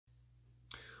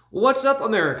What's up,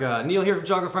 America? Neil here from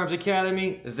Geauga Firearms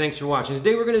Academy. Thanks for watching.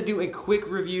 Today we're going to do a quick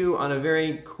review on a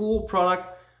very cool product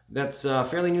that's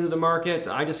fairly new to the market.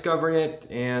 I discovered it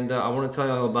and I want to tell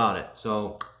you all about it.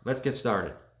 So let's get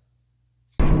started.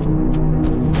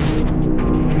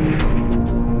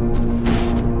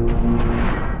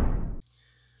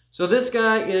 So this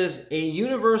guy is a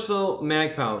universal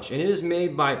mag pouch, and it is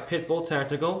made by Pitbull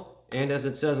Tactical. And as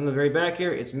it says on the very back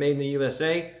here, it's made in the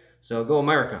USA. So go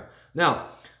America. Now,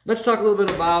 let's talk a little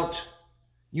bit about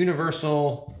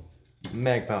universal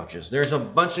mag pouches. There's a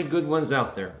bunch of good ones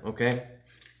out there, okay?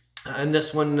 And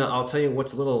this one, I'll tell you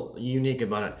what's a little unique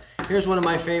about it. Here's one of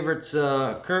my favorites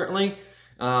currently.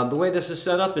 The way this is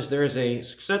set up is there is a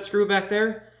set screw back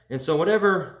there. And so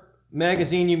whatever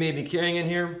magazine you may be carrying in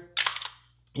here,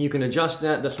 you can adjust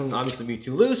that. This one will obviously be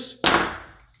too loose.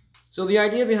 So the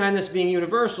idea behind this being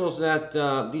universal is that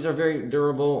these are very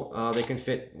durable. They can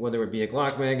fit whether it be a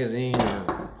Glock magazine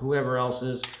or whoever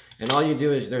else's. And all you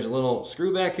do is there's a little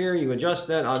screw back here. You adjust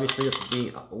that. Obviously this would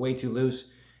be way too loose,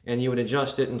 and you would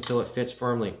adjust it until it fits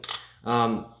firmly.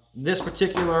 This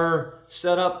particular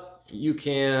setup, you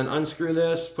can unscrew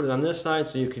this, put it on this side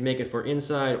so you can make it for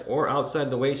inside or outside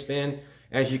the waistband.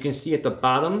 As you can see at the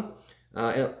bottom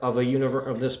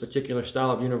of this particular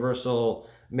style of universal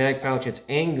mag pouch, it's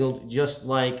angled just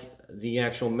like the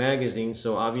actual magazine.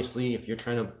 So obviously if you're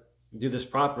trying to do this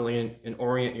properly and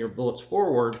orient your bullets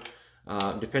forward,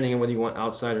 depending on whether you want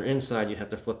outside or inside, you have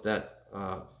to flip that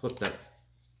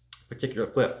particular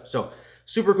clip. So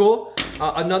super cool.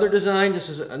 Another design, this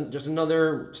is just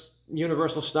another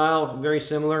universal style, very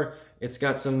similar. It's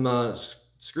got some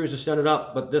screws to set it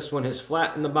up, but this one is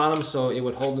flat in the bottom, so it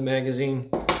would hold the magazine.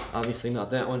 Obviously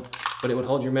not that one, but it would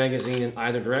hold your magazine in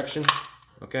either direction.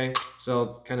 Okay,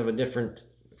 so kind of a different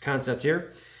concept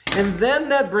here. And then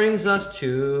that brings us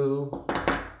to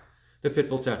the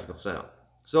Pitbull Tactical setup.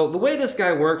 So the way this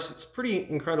guy works, it's pretty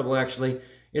incredible actually.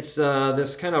 It's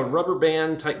this kind of rubber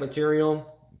band type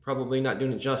material, probably not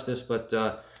doing it justice, but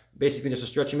basically just a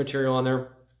stretchy material on there.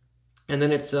 And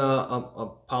then it's a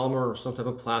polymer or some type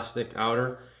of plastic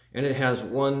outer, and it has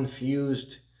one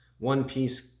fused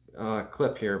one-piece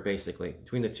clip here basically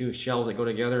between the two shells that go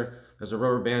together. There's a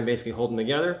rubber band basically holding them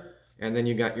together, and then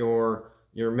you got your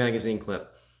magazine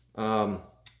clip.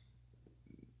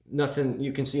 Nothing,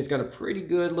 you can see it's got a pretty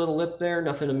good little lip there.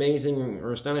 Nothing amazing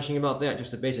or astonishing about that,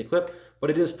 just a basic clip,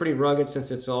 but it is pretty rugged since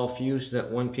it's all fused to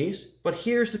that one piece. But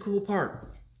here's the cool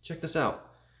part. Check this out.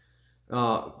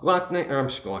 Glock 19,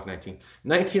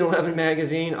 1911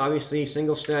 magazine, obviously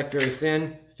single stack, very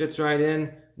thin, fits right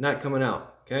in, not coming out.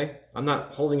 Okay, I'm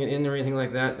not holding it in or anything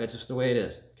like that. That's just the way it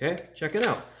is. Okay, check it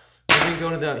out. We go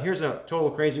to the, here's a total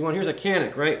crazy one. Here's a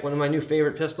Canic, right? One of my new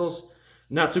favorite pistols.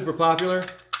 Not super popular.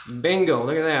 Bingo,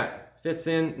 look at that. Fits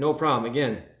in, no problem.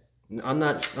 Again, I'm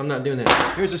not doing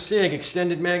that. Here's a SIG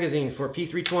extended magazine for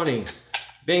P320.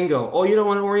 Bingo. Oh, you don't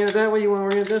want to orient it that way? You want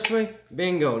to orient it this way?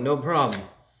 Bingo, no problem.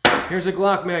 Here's a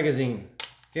Glock magazine.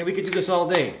 Okay, we could do this all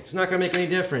day. It's not going to make any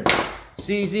difference.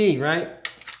 CZ, right?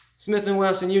 Smith &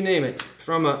 Wesson, you name it.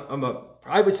 From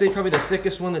I would say probably the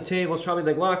thickest one on the table is probably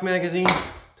the Glock magazine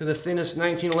to the thinnest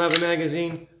 1911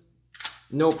 magazine.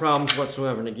 No problems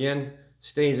whatsoever. And again,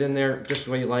 stays in there just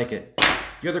the way you like it.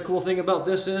 The other cool thing about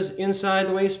this is inside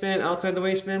the waistband, outside the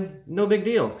waistband, no big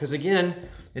deal. Because again,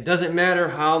 it doesn't matter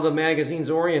how the magazine's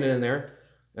oriented in there.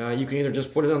 You can either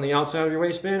just put it on the outside of your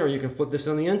waistband or you can put this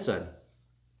on the inside.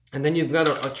 And then you've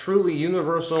got a truly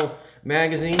universal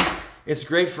magazine. It's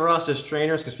great for us as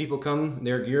trainers because people come,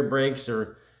 their gear breaks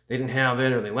or they didn't have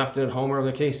it or they left it at home, wherever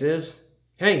the case is.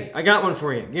 Hey, I got one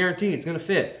for you. Guaranteed it's going to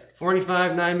fit.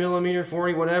 45, 9mm,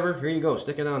 40, whatever. Here you go.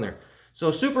 Stick it on there.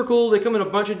 So super cool. They come in a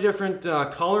bunch of different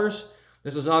colors.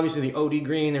 This is obviously the OD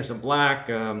green. There's a black.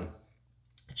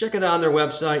 Check it out on their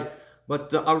website.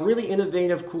 But a really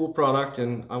innovative, cool product,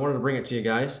 and I wanted to bring it to you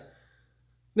guys.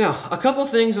 Now, a couple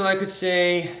things that I could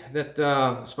say that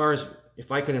as far as if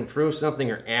I could improve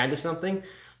something or add to something,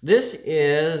 this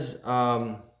is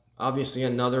obviously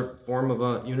another form of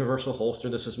a universal holster.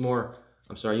 This is more,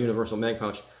 I'm sorry, universal mag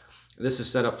pouch. This is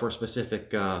set up for a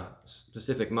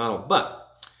specific model.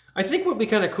 But I think what would be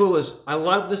kind of cool is, I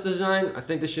love this design. I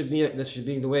think this should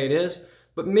be the way it is.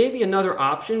 But maybe another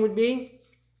option would be,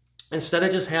 instead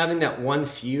of just having that one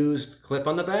fused clip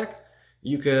on the back,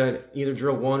 you could either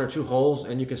drill 1 or 2 holes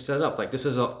and you can set it up. Like this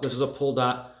is a pull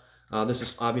dot. This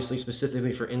is obviously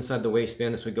specifically for inside the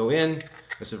waistband. This would go in,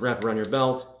 this would wrap around your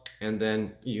belt, and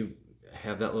then you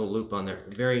have that little loop on there.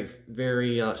 Very,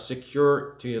 very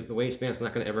secure to the waistband. It's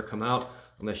not going to ever come out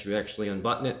unless you actually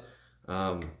unbutton it.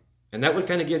 And that would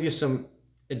kind of give you some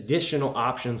additional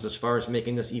options as far as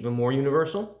making this even more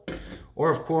universal. Or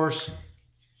of course,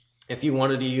 If you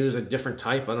wanted to use a different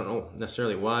type, I don't know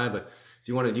necessarily why, but if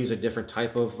you wanted to use a different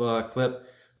type of clip,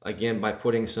 again, by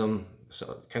putting some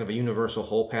kind of a universal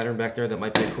hole pattern back there, that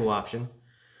might be a cool option.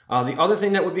 The other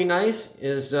thing that would be nice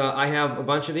is I have a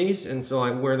bunch of these, and so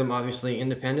I wear them obviously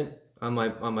independent on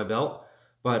my belt,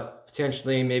 but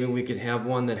potentially maybe we could have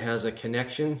one that has a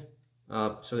connection,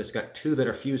 so it's got two that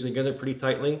are fused together pretty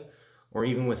tightly, or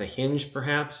even with a hinge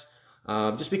perhaps,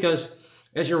 just because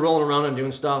as you're rolling around and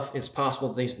doing stuff, it's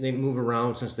possible they move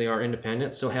around since they are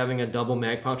independent. So having a double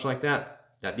mag pouch like that,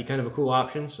 that'd be kind of a cool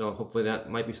option. So hopefully that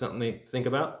might be something they think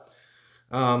about.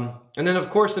 And then of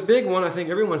course the big one I think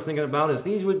everyone's thinking about is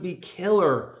these would be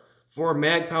killer for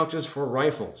mag pouches for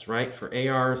rifles, right? For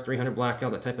ARs, 300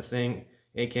 blackout, that type of thing,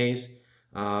 AKs.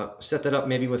 Set that up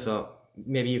maybe with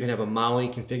maybe you can have a Molly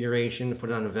configuration to put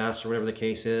it on a vest or whatever the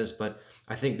case is. But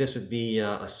I think this would be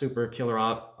a super killer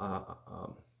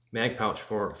mag pouch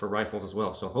for rifles as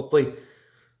well. So hopefully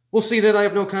we'll see that. I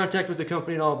have no contact with the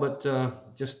company at all, but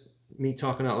just me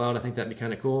talking out loud, I think that'd be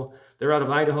kind of cool. They're out of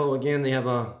Idaho. Again, they have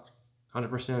a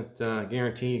 100%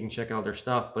 guarantee. You can check out their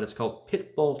stuff, but it's called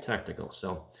Pitbull Tactical.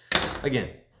 So again,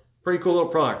 pretty cool little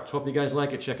product. Hope you guys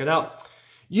like it. Check it out.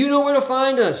 You know where to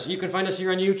find us. You can find us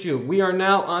here on YouTube. We are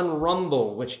now on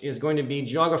Rumble, which is going to be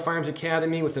Geauga Firearms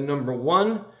Academy with the number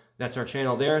 1. That's our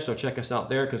channel there, so check us out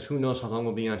there, because who knows how long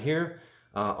we'll be on here.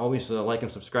 Always like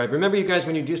and subscribe. Remember, you guys,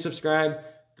 when you do subscribe,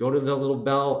 go to the little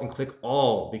bell and click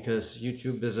all, because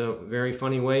YouTube is a very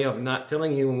funny way of not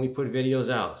telling you when we put videos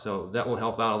out. So that will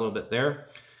help out a little bit there.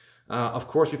 Of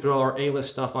course, we put all our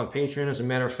A-list stuff on Patreon. As a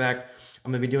matter of fact,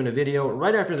 I'm going to be doing a video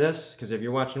right after this, because if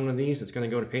you're watching one of these, it's going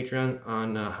to go to Patreon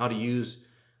on how to use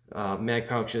mag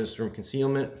pouches from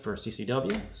concealment for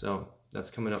CCW. So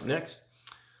that's coming up next.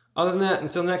 Other than that,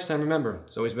 until next time, remember,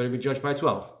 it's always better to be judged by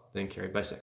 12 than carried by 6.